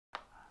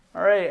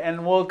All right,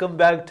 and welcome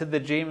back to the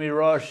Jamie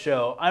Ross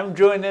Show. I'm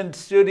joined in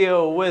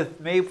studio with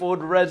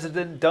Maplewood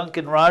resident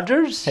Duncan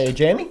Rogers. Hey,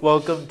 Jamie.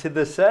 Welcome to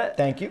the set.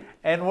 Thank you.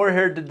 And we're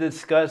here to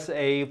discuss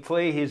a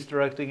play he's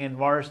directing in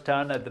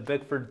Morristown at the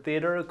Bickford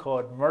Theatre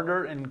called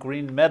Murder in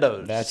Green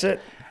Meadows. That's it.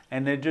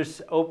 And it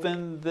just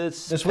opened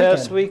this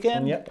past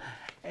weekend. Yep.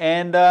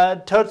 And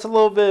tell us a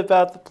little bit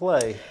about the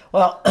play.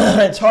 Well,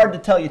 it's hard to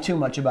tell you too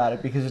much about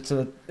it because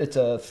it's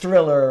a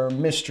thriller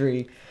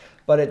mystery,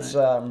 but it's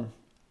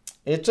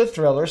a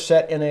thriller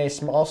set in a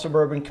small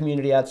suburban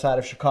community outside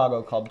of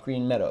Chicago called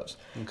Green Meadows.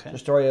 Okay. The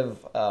story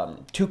of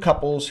two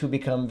couples who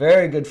become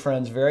very good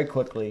friends very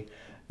quickly,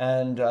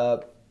 and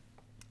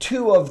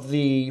two of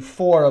the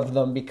four of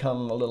them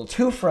become a little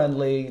too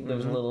friendly.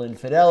 There's a little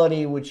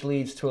infidelity, which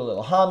leads to a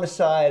little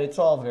homicide. It's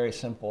all very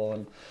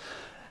simple.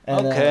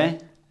 And okay.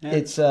 Yeah.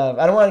 It's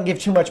I don't want to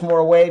give too much more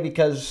away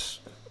because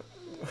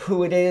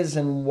who it is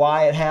and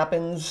why it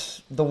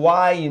happens. The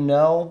why you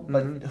know,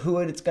 but who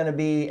it's going to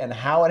be and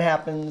how it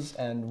happens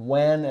and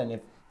when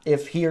and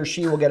if he or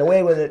she will get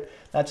away with it,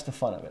 that's the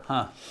fun of it.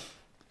 Huh.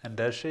 And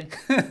does she?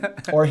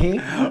 Or he?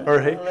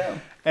 Or he? I don't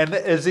know. And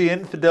is the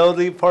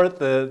infidelity part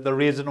the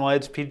reason why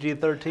it's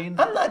PG-13?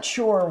 I'm not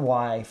sure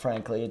why,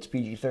 frankly, it's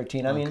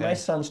PG-13. I mean, Okay. my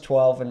son's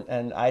 12,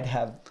 and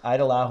I'd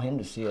allow him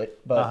to see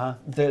it, but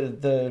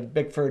the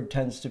Bickford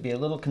tends to be a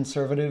little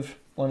conservative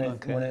when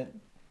it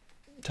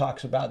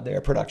talks about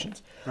their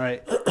productions.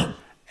 Right.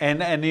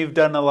 And you've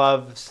done a lot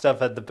of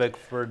stuff at the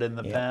Bickford in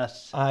the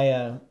past.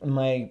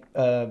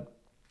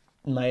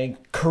 My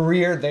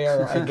career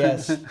there, I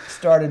guess,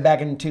 started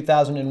back in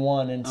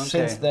 2001, and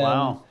since then,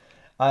 wow.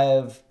 I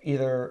have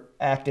either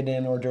acted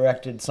in or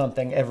directed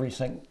something every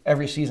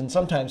season,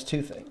 sometimes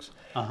two things.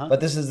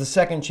 But this is the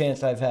second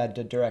chance I've had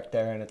to direct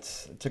there, and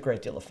it's a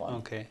great deal of fun.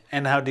 Okay.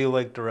 And how do you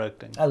like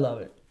directing? I love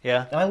it.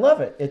 Yeah? I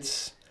love it.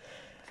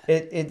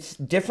 It's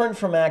different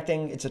from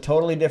acting. It's a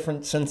totally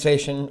different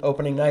sensation.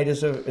 Opening night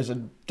is a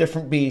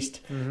different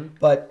beast,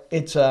 but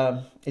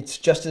it's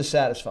just as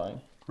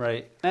satisfying.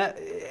 Right.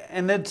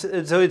 And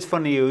it's always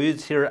funny. You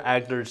always hear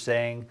actors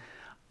saying,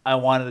 I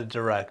wanted to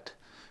direct.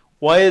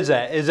 Why is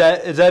that? Is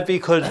that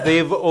because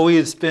they've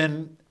always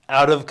been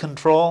out of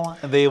control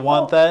and they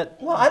want that?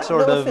 Well, I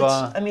don't know if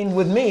it's... I mean,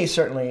 with me,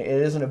 certainly,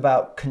 it isn't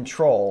about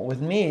control.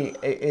 With me,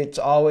 it's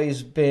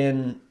always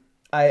been...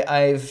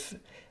 I've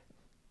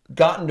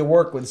gotten to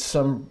work with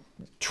some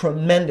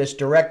tremendous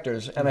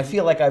directors, and I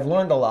feel like I've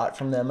learned a lot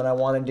from them, and I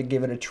wanted to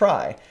give it a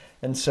try.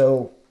 And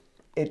so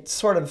it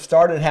sort of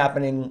started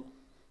happening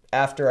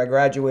after I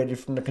graduated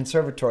from the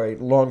conservatory a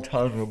long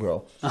time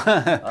ago.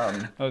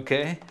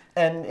 Okay.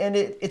 And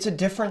it's a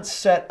different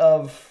set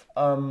of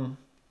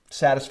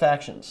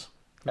satisfactions.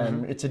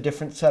 And it's a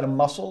different set of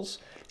muscles.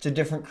 It's a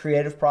different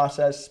creative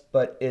process,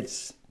 but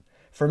it's,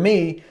 for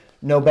me,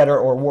 no better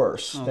or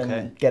worse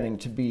than getting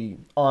to be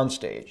on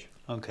stage.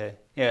 Okay.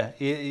 Yeah.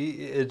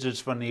 It's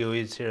just funny you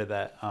always hear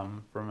that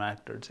from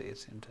actors. They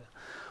seem to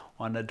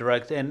want to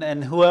direct.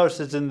 And who else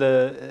is in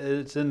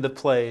the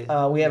play?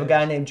 We have a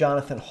guy named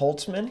Jonathan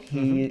Holtzman.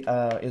 He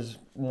is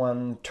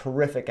one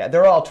terrific actor.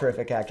 They're all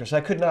terrific actors.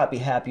 I could not be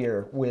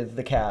happier with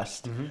the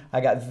cast.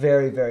 I got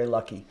very, very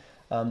lucky.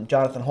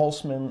 Jonathan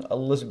Holtzman,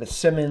 Elizabeth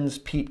Simmons,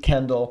 Pete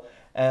Kendall,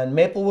 and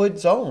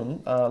Maplewood's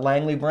own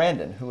Langley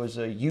Brandon, who is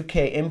a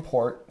UK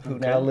import who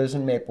now lives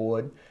in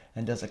Maplewood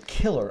and does a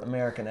killer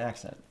American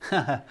accent.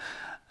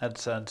 That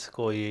sounds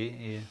cool.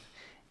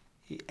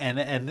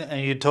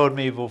 And you told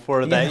me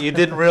before that you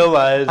didn't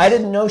realize... I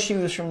didn't know she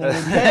was from the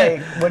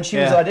UK when she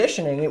was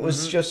auditioning. It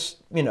was just,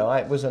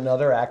 it was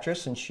another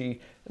actress, and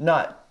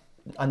not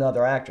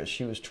another actress,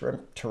 she was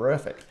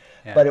terrific.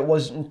 Yeah. But it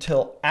wasn't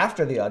until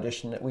after the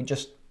audition that we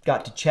just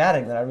got to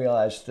chatting that I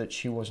realized that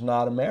she was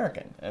not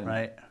American.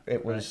 And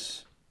it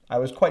was, I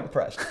was quite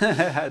impressed.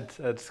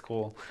 That's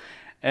cool.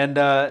 And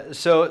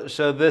so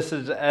this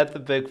is at the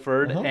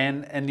Bickford,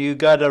 and you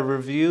got a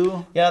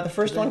review? Yeah, the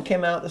first one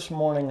came out this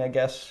morning, I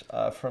guess,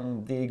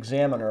 from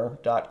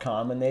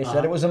theexaminer.com, and they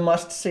said it was a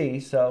must-see,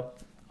 so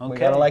we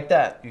got to like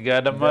that. You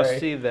got a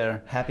must-see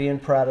there. Happy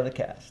and proud of the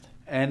cast.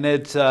 And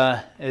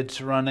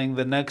it's running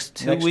the next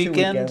two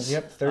weekends?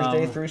 Yep,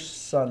 Thursday through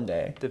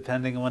Sunday.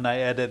 Depending on when I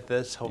edit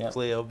this,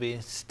 hopefully it'll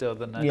be still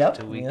the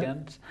next 2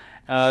 weekends.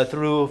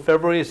 Through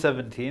February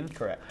 17th.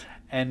 Correct.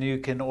 And you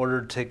can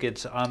order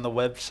tickets on the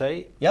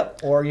website. Yep,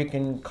 or you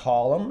can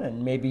call them,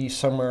 and maybe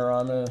somewhere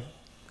on a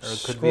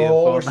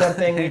scroll or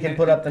something you can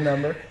put up the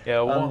number.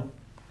 Yeah,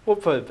 we'll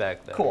put it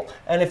back there. Cool.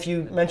 And if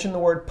you mention the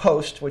word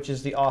POST, which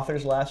is the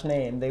author's last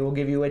name, they will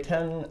give you a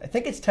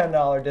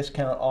 $10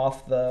 discount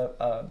off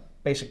the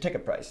basic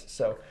ticket price.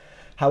 So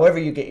however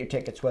you get your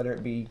tickets, whether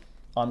it be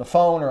on the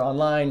phone or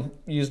online,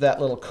 use that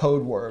little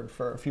code word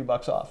for a few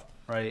bucks off.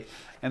 Right.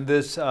 And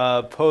this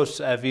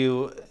POST,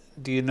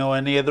 do you know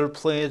any other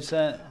plays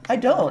that? I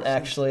don't,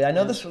 actually. I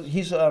know this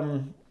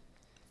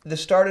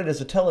started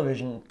as a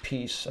television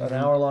piece, an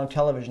hour-long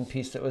television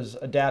piece that was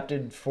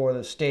adapted for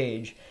the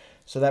stage.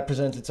 So that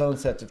presents its own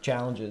sets of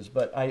challenges.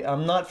 But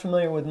I'm not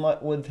familiar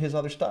with his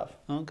other stuff.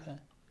 Okay.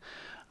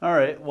 All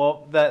right.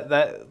 Well,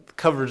 that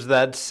covers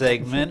that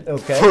segment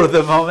Okay. for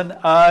the moment.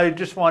 I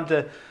just want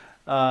to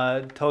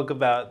talk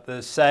about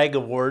the SAG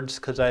Awards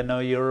because I know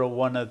you're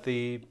one of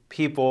the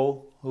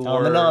people who On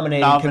were the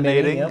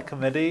nominating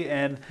committee,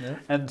 and Yep.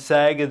 and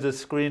SAG is a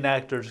Screen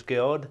Actors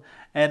Guild.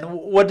 And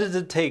what does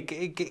it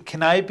take?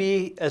 Can I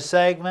be a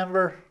SAG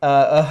member? Sure.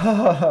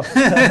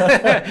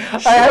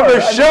 I have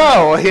a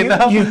show, you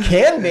know. You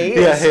can be.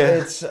 Yeah,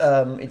 It's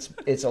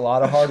a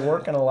lot of hard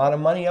work and a lot of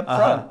money up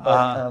front.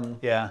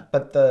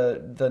 But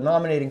the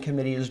nominating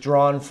committee is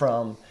drawn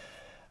from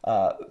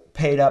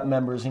paid up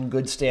members in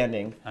good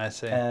standing. I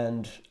see.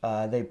 And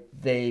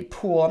they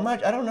pool.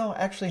 I don't know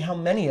actually how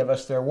many of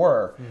us there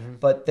were,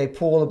 but they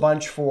pooled a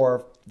bunch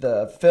for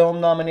the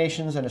film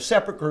nominations and a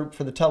separate group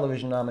for the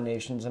television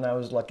nominations. And I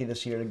was lucky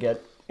this year to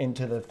get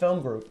into the film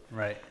group.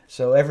 Right.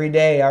 So every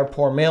day our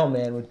poor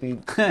mailman would be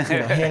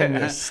handing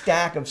me a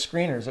stack of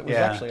screeners. It was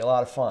actually a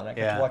lot of fun. I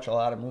got to watch a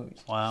lot of movies.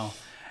 Wow.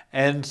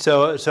 And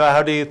so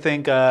how do you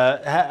think,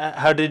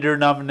 how did your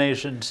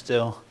nominations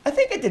do? I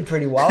think I did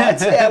pretty well. I'd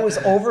say I was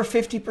over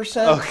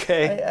 50%.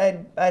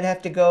 Okay. I'd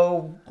have to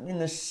go in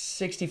the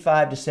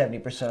 65 to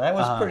 70%. I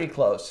was pretty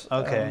close.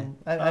 Okay.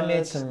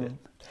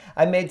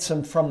 I made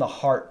some from the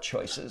heart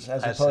choices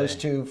as opposed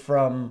to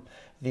from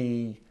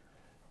the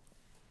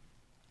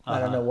I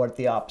don't know what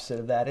the opposite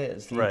of that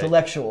is. The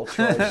intellectual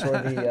choice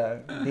or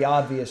the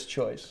obvious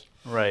choice.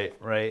 Right.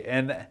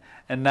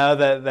 And now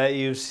that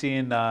you've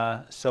seen,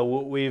 so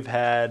we've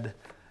had,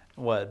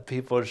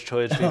 People's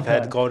Choice, we've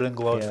had Golden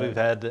Globes, we've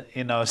had,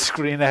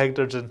 Screen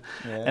Actors,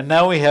 and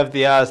now we have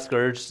the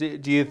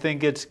Oscars. Do you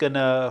think it's going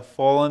to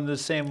fall in the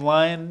same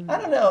line? I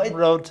don't know.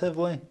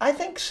 Relatively? I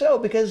think so,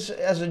 because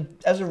as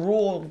a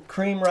rule,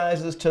 cream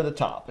rises to the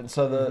top. And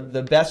so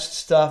the best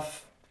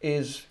stuff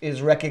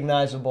is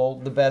recognizable.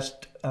 The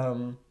best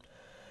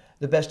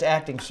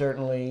acting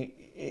certainly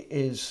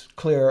is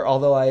clear,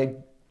 although I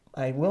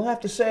will have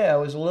to say I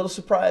was a little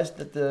surprised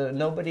that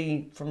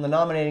nobody from the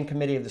nominating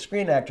committee of the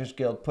Screen Actors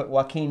Guild put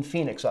Joaquin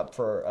Phoenix up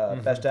for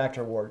Best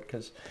Actor award,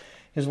 because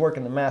his work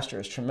in The Master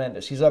is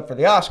tremendous. He's up for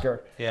the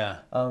Oscar. Yeah.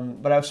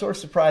 But I was sort of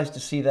surprised to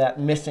see that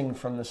missing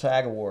from the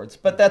SAG Awards.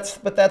 But that's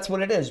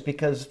what it is,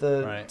 because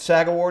the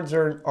SAG Awards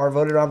are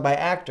voted on by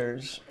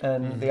actors,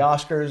 and the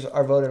Oscars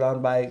are voted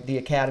on by the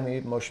Academy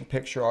of Motion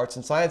Picture Arts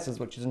and Sciences,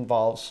 which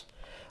involves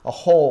a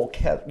whole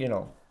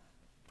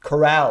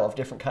corral of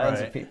different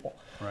kinds of people.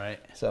 Right.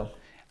 So,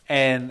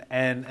 and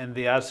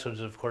the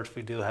Oscars, of course,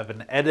 we do have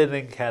an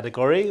editing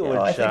category, which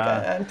I think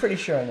I'm pretty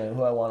sure I know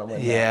who I want to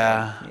win.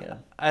 Yeah.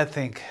 I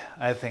think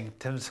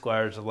Tim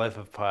Squire's The Life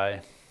of Pi.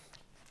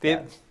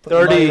 Put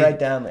the money right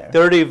down there.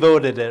 30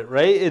 voted it,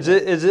 right? Is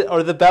it?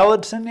 Are the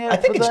ballots in yet? I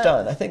think it's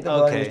done. I think the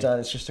voting is done.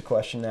 It's just a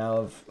question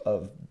now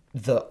of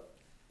the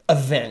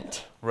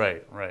event.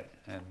 Right.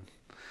 And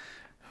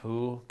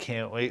who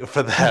can't wait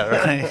for that,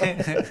 right?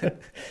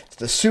 It's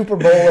the Super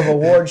Bowl of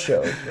award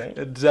shows, right?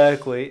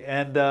 Exactly.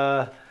 And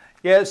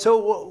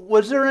so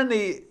was there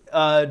any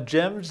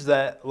gems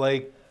that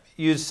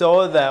you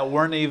saw that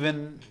weren't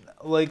even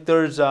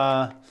there's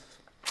I'm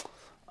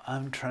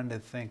trying to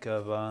think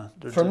of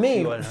for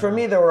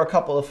me there were a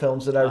couple of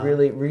films that I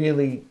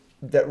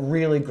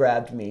really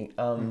grabbed me.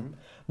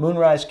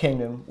 Moonrise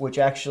Kingdom, which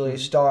actually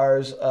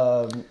stars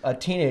a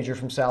teenager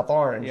from South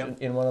Orange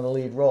in one of the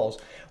lead roles,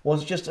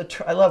 was just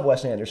I love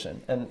Wes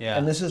Anderson,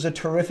 and this is a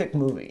terrific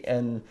movie,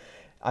 and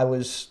I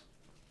was,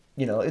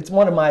 it was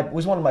one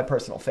of my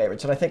personal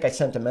favorites, and I think I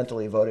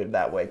sentimentally voted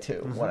that way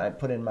too when I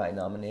put in my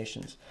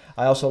nominations.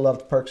 I also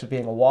loved Perks of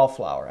Being a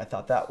Wallflower. I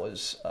thought that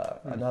was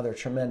another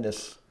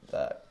tremendous.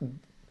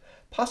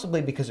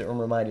 Possibly because it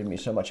reminded me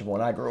so much of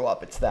when I grew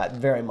up. It's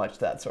very much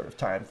that sort of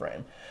time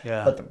frame.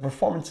 Yeah. But the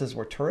performances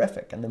were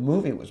terrific, and the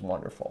movie was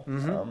wonderful.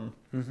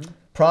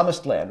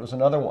 Promised Land was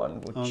another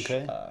one, which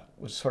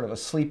was sort of a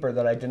sleeper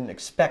that I didn't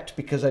expect,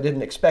 because I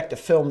didn't expect a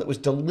film that was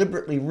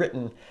deliberately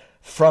written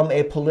from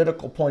a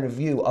political point of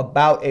view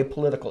about a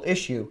political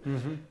issue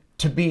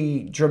to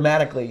be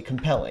dramatically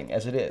compelling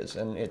as it is.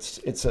 And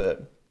it's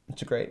a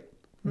great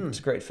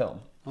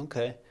film.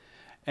 Okay.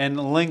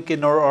 And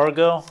Lincoln or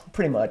Argo?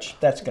 Pretty much.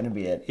 That's going to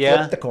be it. Yeah?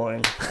 Flip the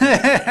coin.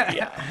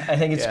 I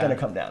think it's going to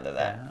come down to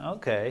that. Yeah.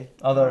 Okay.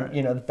 Although,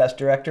 the best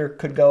director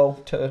could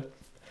go to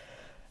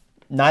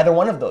neither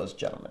one of those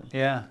gentlemen.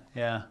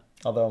 Yeah.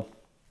 Although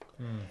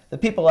the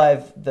people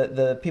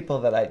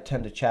that I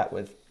tend to chat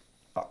with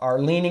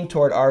are leaning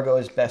toward Argo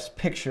as Best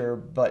Picture,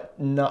 but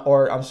not,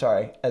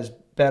 as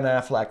Ben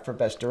Affleck for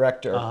Best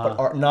Director,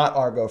 but not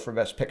Argo for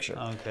Best Picture.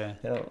 Okay.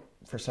 They don't,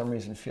 for some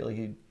reason, feel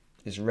he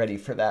is ready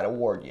for that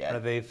award yet. Are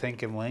they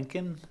thinking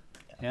Lincoln?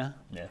 Yeah?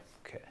 Yeah.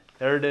 Okay.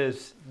 There it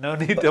is. No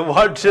need to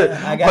watch it.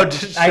 I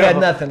got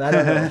nothing. I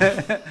don't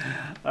know.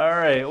 All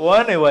right. Well,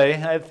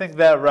 anyway, I think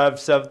that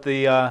wraps up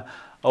the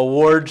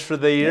awards for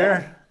the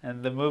year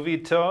and the movie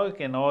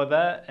talk and all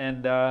that.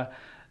 And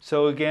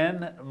so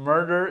again,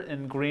 Murder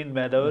in Green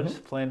Meadows,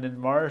 planned in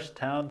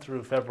Morristown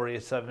through February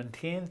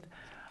 17th.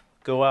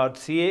 Go out,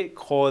 see it,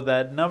 call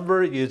that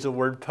number, use the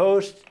word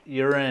post,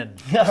 you're in.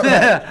 All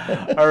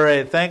right. All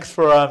right, thanks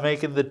for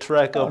making the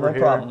trek over No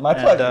here. problem. My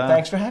pleasure.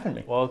 Thanks for having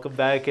me. Welcome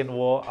back, and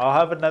I'll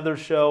have another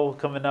show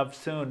coming up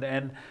soon.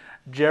 And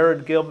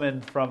Jared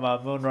Gilman from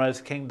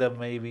Moonrise Kingdom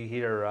may be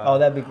here. Oh,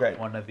 that'd be great.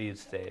 One of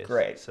these days.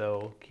 Great.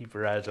 So keep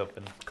your eyes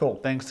open. Cool.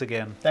 Thanks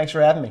again. Thanks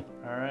for having me.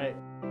 All right.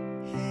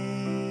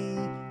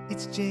 Hey,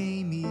 it's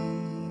Jamie.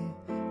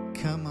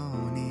 Come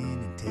on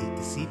in and take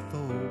a seat for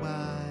a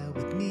while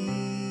with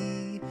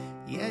me.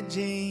 Yeah,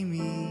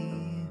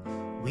 Jamie,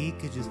 we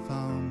could just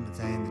form a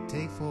thing to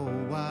take for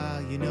a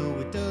while. You know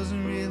it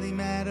doesn't really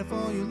matter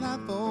for your life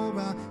for a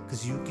while,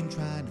 'cause you can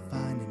try to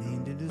find a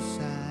name to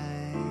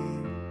decide.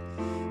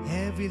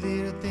 Every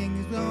little thing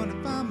is gonna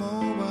find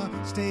more while.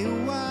 Stay a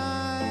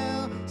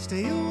while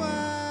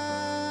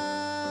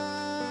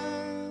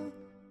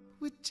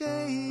with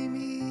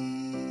Jamie.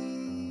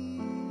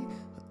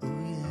 Oh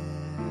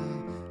yeah,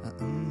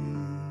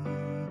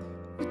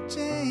 with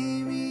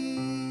Jamie.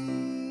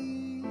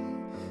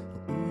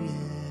 Oh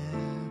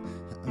yeah,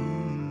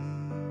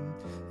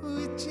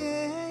 with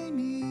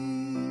Jamie.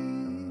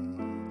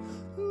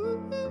 Ooh,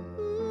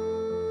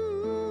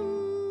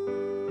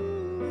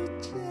 with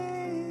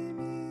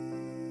Jamie.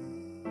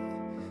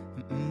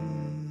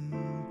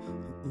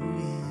 Oh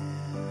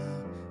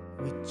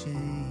yeah, with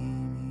Jamie.